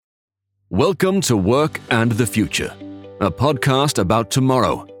Welcome to Work and the Future, a podcast about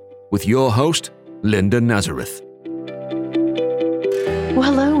tomorrow with your host, Linda Nazareth. Well,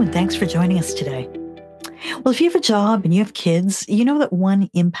 hello, and thanks for joining us today. Well, if you have a job and you have kids, you know that one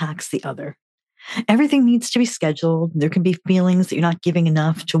impacts the other. Everything needs to be scheduled. There can be feelings that you're not giving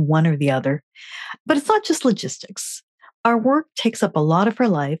enough to one or the other. But it's not just logistics. Our work takes up a lot of our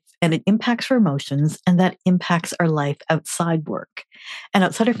life, and it impacts our emotions, and that impacts our life outside work and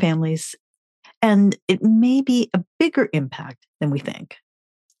outside our families. And it may be a bigger impact than we think.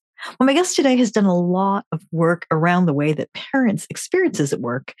 Well, my guest today has done a lot of work around the way that parents' experiences at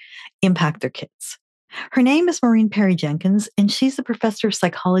work impact their kids. Her name is Maureeen Perry-Jenkins, and she's a professor of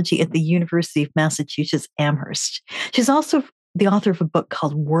psychology at the University of Massachusetts, Amherst. She's also the author of a book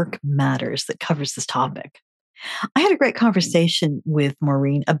called Work Matters that covers this topic. I had a great conversation with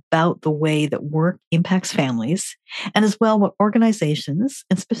Maureeen about the way that work impacts families, and as well what organizations,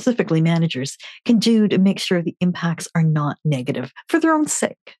 and specifically managers, can do to make sure the impacts are not negative for their own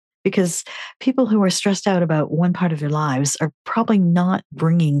sake. Because people who are stressed out about one part of their lives are probably not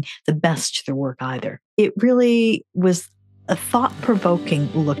bringing the best to their work either. It really was a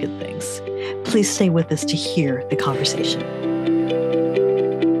thought-provoking look at things. Please stay with us to hear the conversation.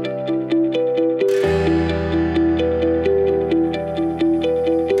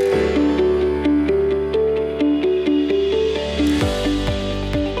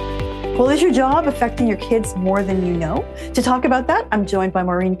 Well, is your job affecting your kids more than you know? To talk about that, I'm joined by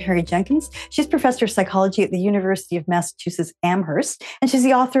Maureeen Perry-Jenkins. She's professor of psychology at the University of Massachusetts, Amherst, and she's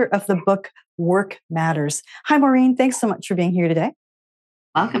the author of the book, Work Matters. Hi, Maureeen. Thanks so much for being here today.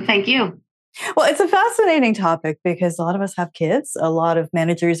 Welcome. Thank you. Well, it's a fascinating topic because a lot of us have kids. A lot of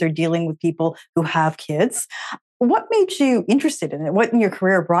managers are dealing with people who have kids. What made you interested in it? What in your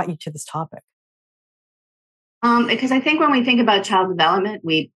career brought you to this topic? Because I think when we think about child development,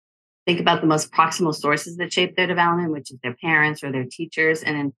 we think about the most proximal sources that shape their development, which is their parents or their teachers.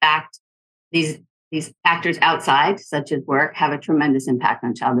 And in fact, these factors outside, such as work, have a tremendous impact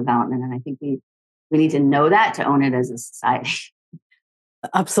on child development. And I think we need to know that to own it as a society.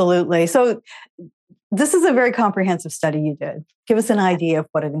 Absolutely. So this is a very comprehensive study you did. Give us an idea of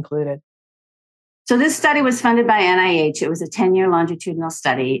what it included. So this study was funded by NIH. It was a 10-year longitudinal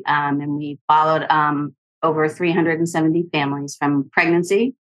study, and we followed over 370 families from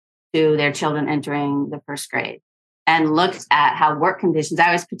pregnancy to their children entering the first grade, and looked at how work conditions.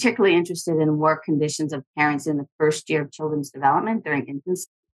 I was particularly interested in work conditions of parents in the first year of children's development during infancy.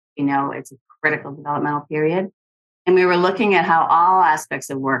 You know, it's a critical developmental period. And we were looking at how all aspects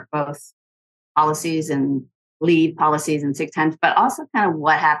of work, both policies and leave policies and sick times, but also kind of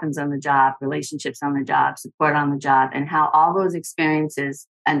what happens on the job, relationships on the job, support on the job, and how all those experiences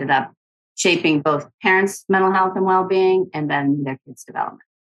ended up shaping both parents' mental health and well-being and then their kids' development.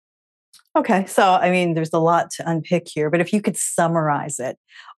 Okay. So, I mean, there's a lot to unpick here, but if you could summarize it,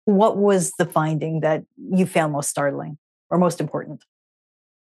 what was the finding that you found most startling or most important?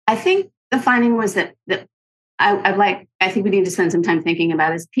 I think the finding was that I think we need to spend some time thinking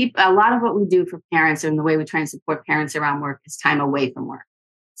about is a lot of what we do for parents and the way we try and support parents around work is time away from work.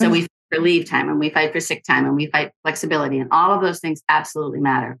 So we fight for leave time, and we fight for sick time, and we fight flexibility, and all of those things absolutely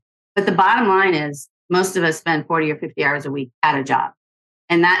matter. But the bottom line is most of us spend 40 or 50 hours a week at a job,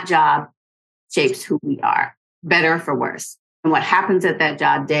 and that job shapes who we are, better or for worse. And what happens at that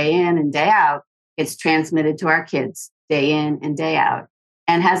job day in and day out, it's transmitted to our kids day in and day out,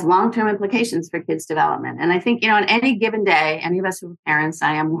 and has long-term implications for kids' development. And I think, on any given day, any of us who are parents,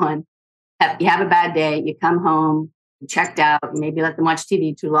 I am one, you have a bad day, you come home, you checked out, maybe let them watch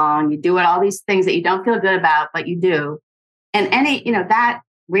TV too long, you do all these things that you don't feel good about, but you do. And that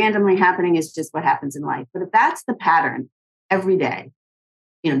randomly happening is just what happens in life. But if that's the pattern every day,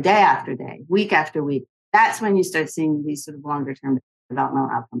 day after day, week after week, that's when you start seeing these sort of longer term developmental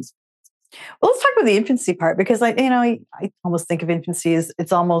outcomes. Well, let's talk about the infancy part, because I almost think of infancy as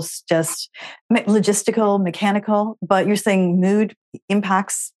it's almost just logistical, mechanical, but you're saying mood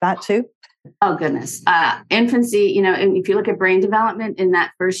impacts that too? Oh, goodness. Infancy, and if you look at brain development in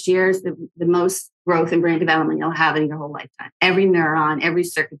that first year is the most growth in brain development you'll have in your whole lifetime. Every neuron, every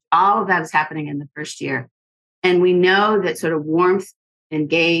circuit, all of that is happening in the first year. And we know that sort of warmth,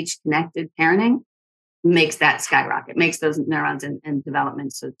 engaged, connected parenting makes that skyrocket, makes those neurons and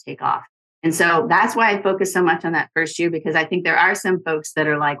development sort of take off. And so that's why I focus so much on that first year, because I think there are some folks that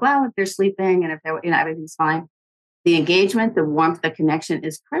are like, well, if they're sleeping and if they're, everything's fine. The engagement, the warmth, the connection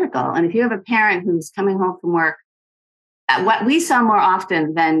is critical. And if you have a parent who's coming home from work, what we saw more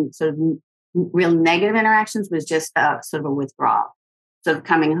often than sort of real negative interactions was just sort of a withdrawal. Sort of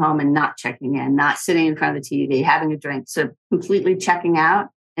coming home and not checking in, not sitting in front of the TV, having a drink, sort of completely checking out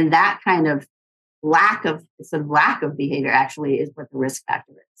And that kind of lack of behavior actually is what the risk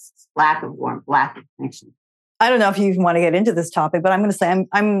factor is. Lack of warmth, lack of connection. I don't know if you even want to get into this topic, but I'm going to say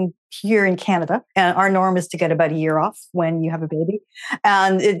I'm here in Canada, and our norm is to get about a year off when you have a baby.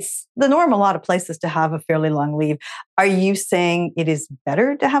 And it's the norm a lot of places to have a fairly long leave. Are you saying it is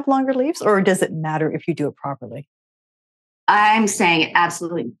better to have longer leaves, or does it matter if you do it properly? I'm saying it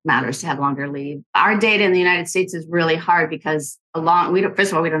absolutely matters to have longer leave. Our data in the United States is really hard because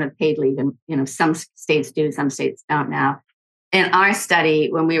first of all, we don't have paid leave, and some states do, some states don't now. In our study,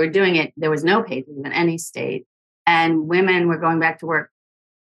 when we were doing it, there was no paid leave in any state. And women were going back to work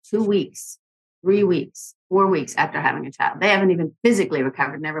 2 weeks, 3 weeks, 4 weeks after having a child. They haven't even physically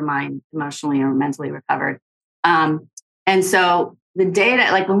recovered, never mind emotionally or mentally recovered. And so the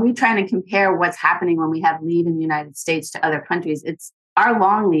data, like when we try to compare what's happening when we have leave in the United States to other countries, it's our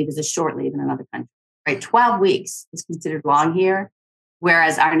long leave is a short leave in another country, right? 12 weeks is considered long here,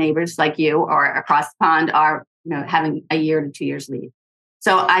 whereas our neighbors like you or across the pond are, having a year to 2 years leave.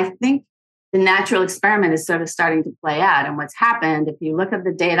 So I think the natural experiment is sort of starting to play out. And what's happened, if you look at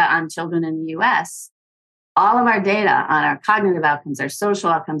the data on children in the US, all of our data on our cognitive outcomes, our social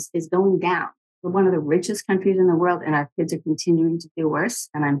outcomes is going down. We're one of the richest countries in the world, and our kids are continuing to do worse.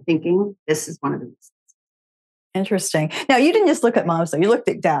 And I'm thinking this is one of the reasons. Interesting. Now, you didn't just look at moms, though. You looked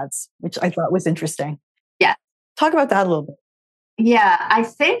at dads, which I thought was interesting. Yeah. Talk about that a little bit. Yeah, I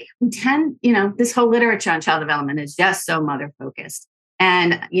think we tend, this whole literature on child development is just so mother focused.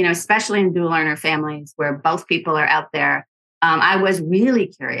 And, especially in dual learner families where both people are out there, I was really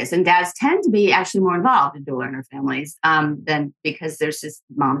curious. And dads tend to be actually more involved in dual learner families than because there's just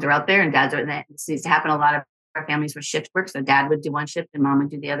moms are out there and dads are there. This used to happen a lot of our families were shift work. So dad would do one shift and mom would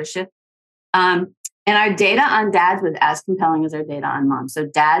do the other shift. And our data on dads was as compelling as our data on moms. So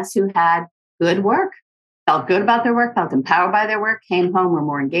dads who had good work, felt good about their work, felt empowered by their work, came home, were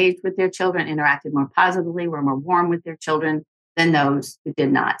more engaged with their children, interacted more positively, were more warm with their children than those who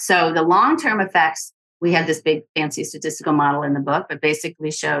did not. So the long-term effects, we had this big fancy statistical model in the book, but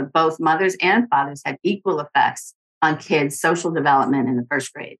basically showed both mothers and fathers had equal effects on kids' social development in the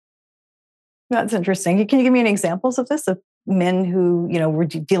first grade. That's interesting. Can you give me any examples of this, of men who, were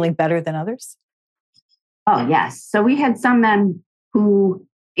feeling better than others? Oh, yes. So we had some men who,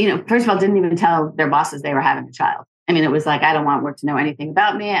 first of all, didn't even tell their bosses they were having a child. I mean, it was like, I don't want work to know anything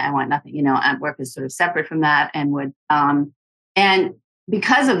about me. I want nothing, work is sort of separate from that, and would, and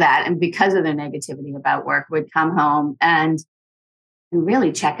because of that, and because of their negativity about work, would come home and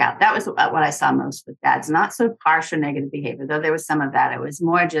really check out. That was what I saw most with dads. Not so harsh or negative behavior, though there was some of that. It was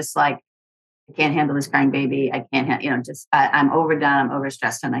more just like, I can't handle this crying baby. I can't, I'm overdone, I'm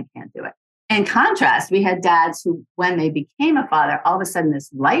overstressed, and I can't do it. In contrast, we had dads who, when they became a father, all of a sudden this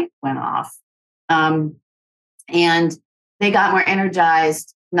light went off, and they got more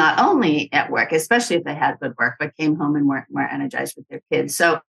energized, not only at work, especially if they had good work, but came home and were more energized with their kids.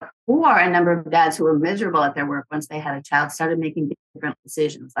 So, or a number of dads who were miserable at their work once they had a child started making different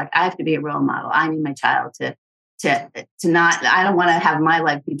decisions. Like, I have to be a role model. I need my child to not, I don't want to have my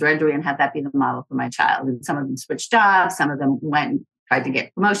life be drudgery and have that be the model for my child. And some of them switched jobs. Some of them went and tried to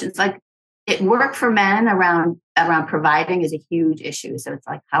get promotions. Like, it worked for men around providing is a huge issue. So it's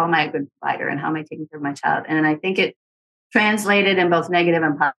like, how am I a good provider and how am I taking care of my child? And I think it translated in both negative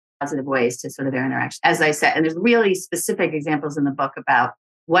and positive ways to sort of their interaction. As I said, and there's really specific examples in the book about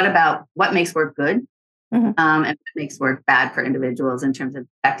what makes work good, and what makes work bad for individuals in terms of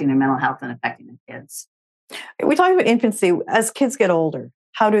affecting their mental health and affecting their kids. We talk about infancy. As kids get older,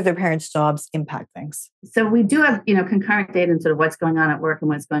 how do their parents' jobs impact things? So we do have, concurrent data and sort of what's going on at work and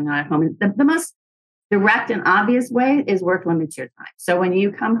what's going on at home. And the most direct and obvious way is work limits your time. So when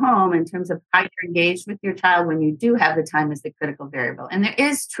you come home, in terms of how you're engaged with your child, when you do have the time is the critical variable. And there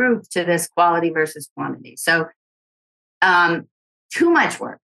is truth to this quality versus quantity. So too much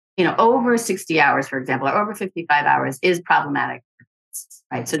work, over 60 hours, for example, or over 55 hours is problematic,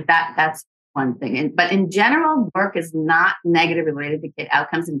 right? So that's one thing. But in general, work is not negatively related to kid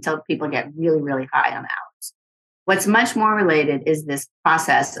outcomes until people get really, really high on hours. What's much more related is this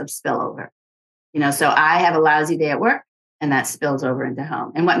process of spillover. So I have a lousy day at work and that spills over into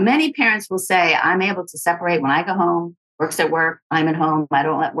home. And what many parents will say, I'm able to separate when I go home, work's at work, I'm at home, I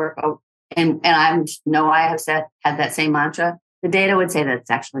don't let work go. And I know I have had that same mantra. The data would say that it's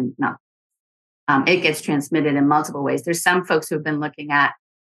actually not. It gets transmitted in multiple ways. There's some folks who have been looking at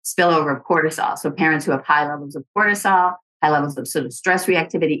spillover of cortisol. So parents who have high levels of cortisol, high levels of sort of stress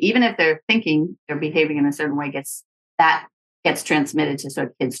reactivity, even if they're thinking they're behaving in a certain way, gets transmitted to sort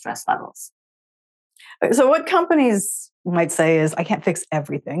of kids' stress levels. So what companies might say is, I can't fix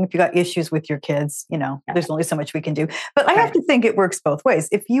everything. If you got issues with your kids, there's only so much we can do. But I have to think it works both ways.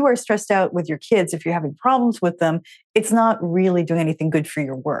 If you are stressed out with your kids, if you're having problems with them, it's not really doing anything good for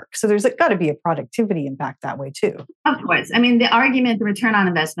your work. So there's got to be a productivity impact that way too. Of course. I mean, the return on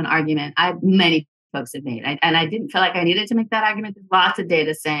investment argument, many folks have made. And I didn't feel like I needed to make that argument. There's lots of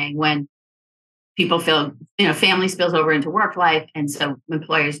data saying when people feel, family spills over into work life. And so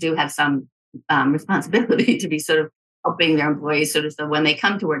employers do have some responsibility to be sort of helping their employees sort of so when they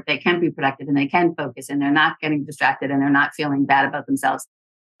come to work, they can be productive and they can focus and they're not getting distracted and they're not feeling bad about themselves.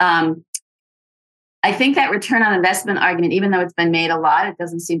 I think that return on investment argument, even though it's been made a lot, it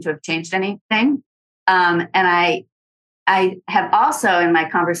doesn't seem to have changed anything. And I have also, in my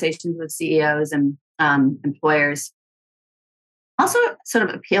conversations with CEOs and employers, also sort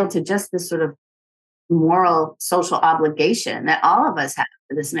of appealed to just this sort of moral social obligation that all of us have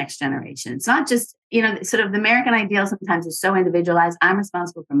for this next generation. It's not just, sort of the American ideal sometimes is so individualized. I'm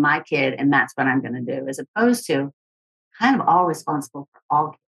responsible for my kid and that's what I'm going to do, as opposed to kind of all responsible for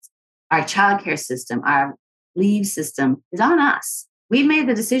all kids. Our childcare system, our leave system is on us. We've made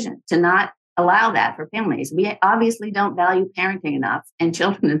the decision to not allow that for families. We obviously don't value parenting enough and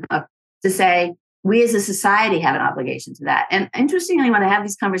children enough to say we as a society have an obligation to that. And interestingly, when I have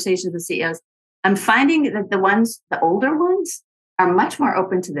these conversations with CEOs, I'm finding that the older ones are much more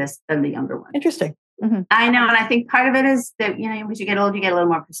open to this than the younger ones. Interesting. Mm-hmm. I know. And I think part of it is that, as you get older, you get a little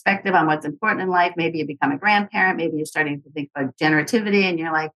more perspective on what's important in life. Maybe you become a grandparent. Maybe you're starting to think about generativity and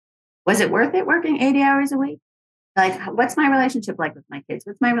you're like, was it worth it working 80 hours a week? Like, what's my relationship like with my kids?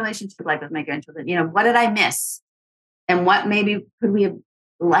 What's my relationship like with my grandchildren? What did I miss? And what maybe could we have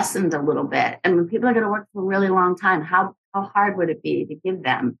lessened a little bit? And when people are going to work for a really long time, how hard would it be to give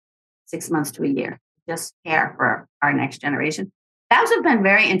them 6 months to a year, just care for our next generation? Those have been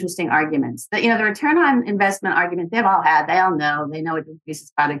very interesting arguments. The return on investment argument, they all know it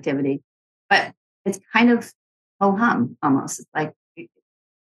increases productivity, but it's kind of ho-hum almost. It's like,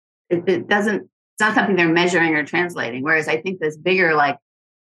 it doesn't, it's not something they're measuring or translating. Whereas I think this bigger, like,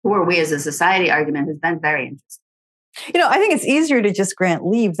 who are we as a society argument has been very interesting. I think it's easier to just grant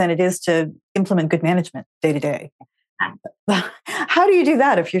leave than it is to implement good management day to day. How do you do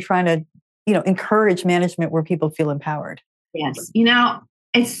that if you're trying to, encourage management where people feel empowered? Yes.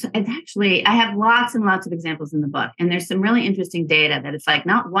 It's actually, I have lots and lots of examples in the book, and there's some really interesting data that it's like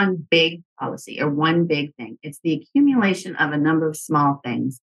not one big policy or one big thing. It's the accumulation of a number of small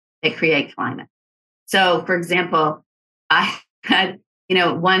things that create climate. So, for example, I had,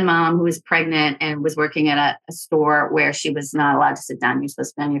 one mom who was pregnant and was working at a store where she was not allowed to sit down. You're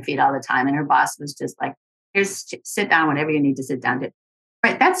supposed to be on your feet all the time. And her boss was just like, sit down whenever you need to sit down.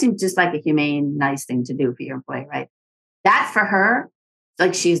 Right. That seemed just like a humane, nice thing to do for your employee, right? That for her,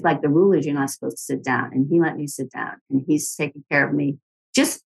 like, she's like, the rule is you're not supposed to sit down. And he let me sit down and he's taking care of me.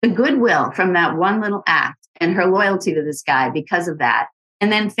 Just the goodwill from that one little act and her loyalty to this guy because of that.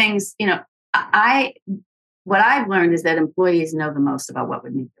 And then things, what I've learned is that employees know the most about what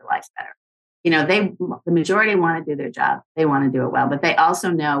would make their life better. The majority want to do their job. They want to do it well, but they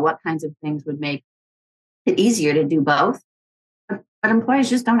also know what kinds of things would make it easier to do both. But employers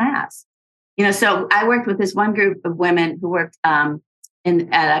just don't ask. So I worked with this one group of women who worked at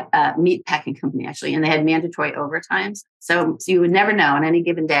a meat packing company, actually, and they had mandatory overtimes. So you would never know on any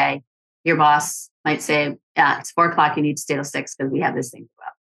given day, your boss might say, it's 4:00, you need to stay till 6 because we have this thing to go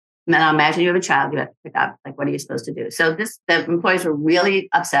out. And then I'll imagine you have a child you have to pick up. Like, what are you supposed to do? So the employees were really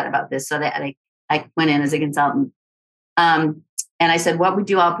upset about this. So I went in as a consultant. And I said, what would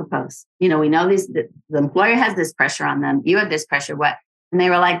you all propose? We know the employer has this pressure on them. You have this pressure. What? And they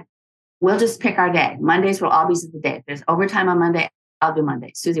were like, we'll just pick our day. Mondays will always be the day. If there's overtime on Monday, I'll do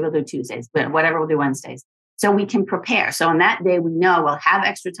Mondays. Susie will do Tuesdays, but whatever, we'll do Wednesdays. So we can prepare. So on that day, we know we'll have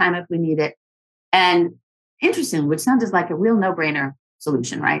extra time if we need it. And interesting, which sounded like a real no-brainer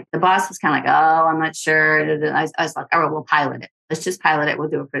solution, right? The boss was kind of like, oh, I'm not sure. I was like, all right, we'll pilot it. Let's just pilot it. We'll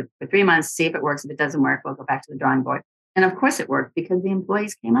do it for 3 months, see if it works. If it doesn't work, we'll go back to the drawing board. And of course it worked because the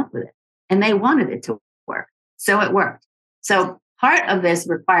employees came up with it and they wanted it to work. So it worked. So part of this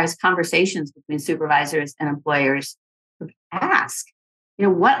requires conversations between supervisors and employers to ask,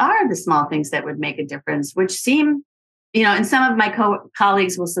 what are the small things that would make a difference, which seem, and some of my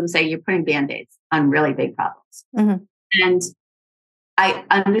colleagues will sort of say you're putting Band-Aids on really big problems. Mm-hmm. And I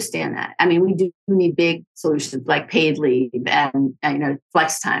understand that. I mean, we do need big solutions like paid leave and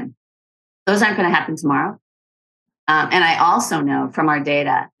flex time. Those aren't going to happen tomorrow. And I also know from our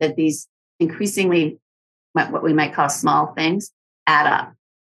data that these increasingly what we might call small things add up.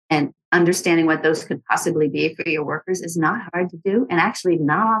 And understanding what those could possibly be for your workers is not hard to do and actually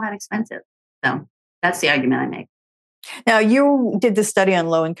not all that expensive. So That's the argument I make. Now, you did this study on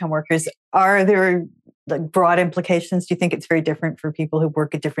low-income workers. Are there like broad implications? Do you think it's very different for people who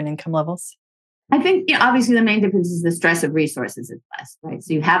work at different income levels? I think, obviously the main difference is the stress of resources is less, right?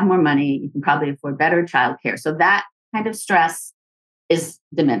 So you have more money, you can probably afford better childcare. So that kind of stress is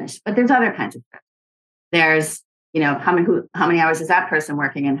diminished. But there's other kinds of stress. There's, how many hours is that person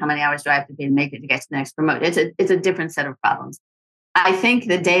working, and how many hours do I have to be to make it to get to the next promotion? It's a different set of problems. I think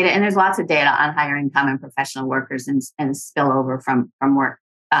the data, and there's lots of data on higher income and professional workers and spillover from work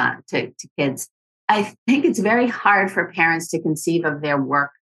to kids. I think it's very hard for parents to conceive of their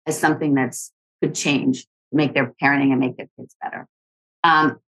work as something that's could change, make their parenting and make their kids better.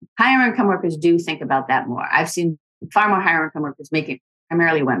 Higher income workers do think about that more. I've seen far more higher income workers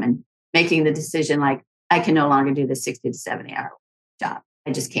primarily women, making the decision like, I can no longer do the 60 to 70 hour job.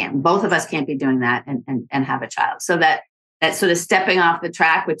 I just can't. Both of us can't be doing that and have a child. So that sort of stepping off the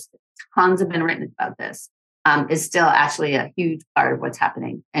track, which tons have been written about this, is still actually a huge part of what's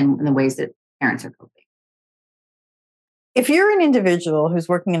happening and the ways that parents are coping. If you're an individual who's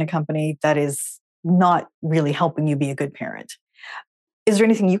working in a company that is not really helping you be a good parent, is there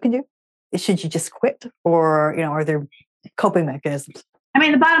anything you can do? Should you just quit, or are there coping mechanisms? I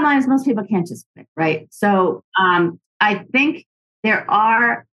mean, the bottom line is most people can't just quit, right? So I think there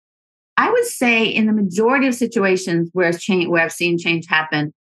are, I would say in the majority of situations where I've seen change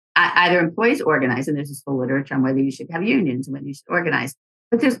happen, either employees organize, and there's this whole literature on whether you should have unions and whether you should organize,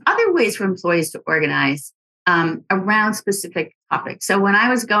 but there's other ways for employees to organize around specific topics. So when I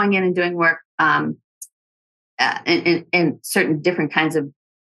was going in and doing work in certain different kinds of,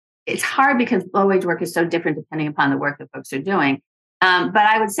 it's hard because low wage work is so different depending upon the work that folks are doing. But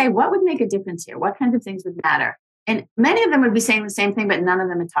I would say, what would make a difference here? What kinds of things would matter? And many of them would be saying the same thing, but none of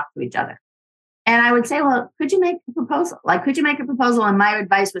them would talk to each other. And I would say, well, could you make a proposal? And my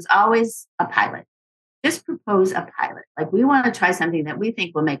advice was always a pilot. Just propose a pilot. Like, we want to try something that we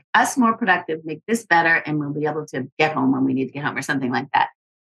think will make us more productive, make this better, and we'll be able to get home when we need to get home, or something like that.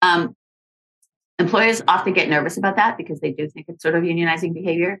 Employers often get nervous about that because they do think it's sort of unionizing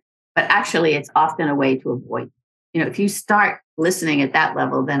behavior, but actually it's often a way to avoid. If you start listening at that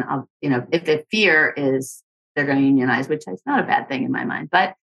level, then, if the fear is they're going to unionize, which is not a bad thing in my mind,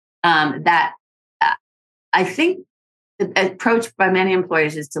 but I think the approach by many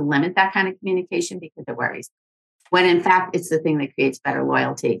employers is to limit that kind of communication because it worries, when in fact, it's the thing that creates better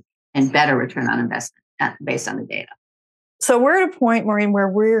loyalty and better return on investment based on the data. So we're at a point, Maureeen, where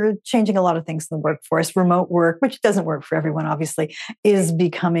we're changing a lot of things in the workforce. Remote work, which doesn't work for everyone, obviously, is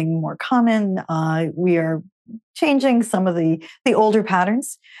becoming more common. We are changing some of the older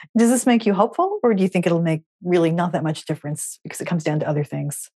patterns. Does this make you hopeful, or do you think it'll make really not that much difference because it comes down to other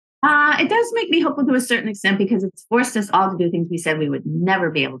things? It does make me hopeful to a certain extent because it's forced us all to do things we said we would never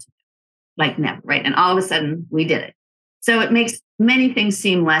be able to do. Like never, right? And all of a sudden we did it. So it makes many things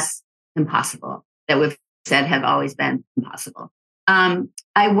seem less impossible that we've said have always been impossible.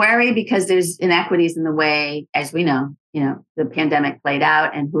 I worry because there's inequities in the way, as we know, the pandemic played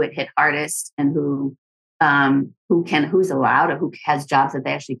out and who it hit hardest and who's allowed or who has jobs that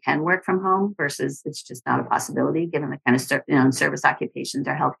they actually can work from home versus it's just not a possibility given the kind of service occupations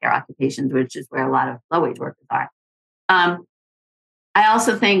or healthcare occupations, which is where a lot of low wage workers are. I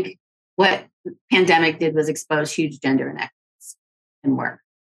also think what the pandemic did was expose huge gender inequities in work.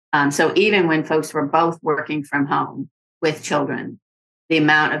 So even when folks were both working from home with children, the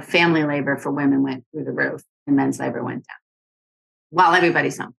amount of family labor for women went through the roof and men's labor went down while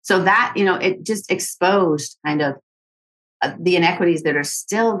everybody's home. So that, it just exposed kind of the inequities that are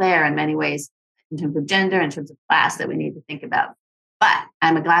still there in many ways in terms of gender, in terms of class that we need to think about. But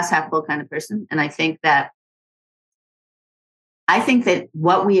I'm a glass half full kind of person. And I think that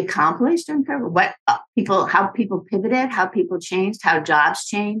what we accomplished during COVID, how people pivoted, how people changed, how jobs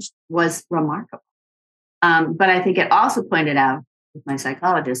changed was remarkable. But I think it also pointed out, with my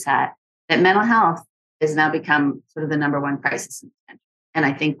psychologist hat, that mental health has now become sort of the number one crisis in the country. And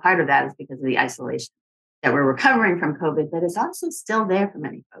I think part of that is because of the isolation that we're recovering from COVID, but is also still there for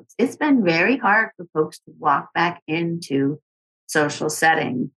many folks. It's been very hard for folks to walk back into social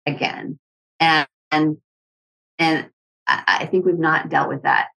setting again. And I think we've not dealt with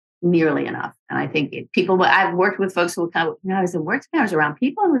that nearly enough. And I think I've worked with folks who kind of, I was around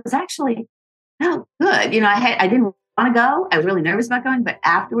people and it was actually good. I didn't want to go. I was really nervous about going, but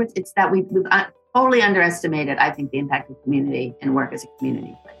afterwards it's that we've totally underestimated, I think, the impact of community and work as a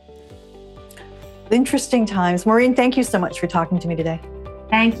community. Interesting times. Maureeen, thank you so much for talking to me today.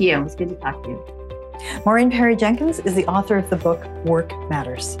 Thank you. It was good to talk to you. Maureeen Perry-Jenkins is the author of the book, Work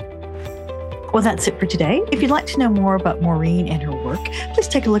Matters. Well, that's it for today. If you'd like to know more about Maureeen and her work, work, please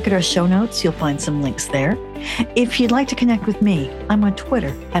take a look at our show notes. You'll find some links there. If you'd like to connect with me, I'm on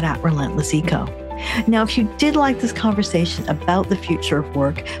Twitter at @RelentlessEco. Now, if you did like this conversation about the future of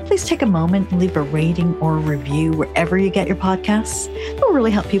work, please take a moment and leave a rating or a review wherever you get your podcasts. It will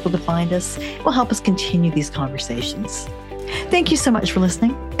really help people to find us. It will help us continue these conversations. Thank you so much for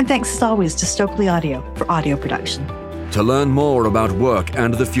listening, and thanks as always to Stokely Audio for audio production. To learn more about work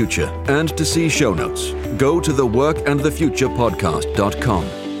and the future and to see show notes, go to theworkandthefuturepodcast.com.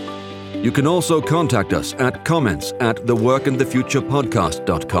 You can also contact us at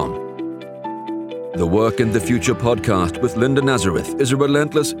comments@theworkandthefuturepodcast.com. The Work and the Future podcast with Linda Nazareth is a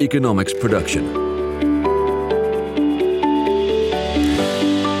Relentless Economics production.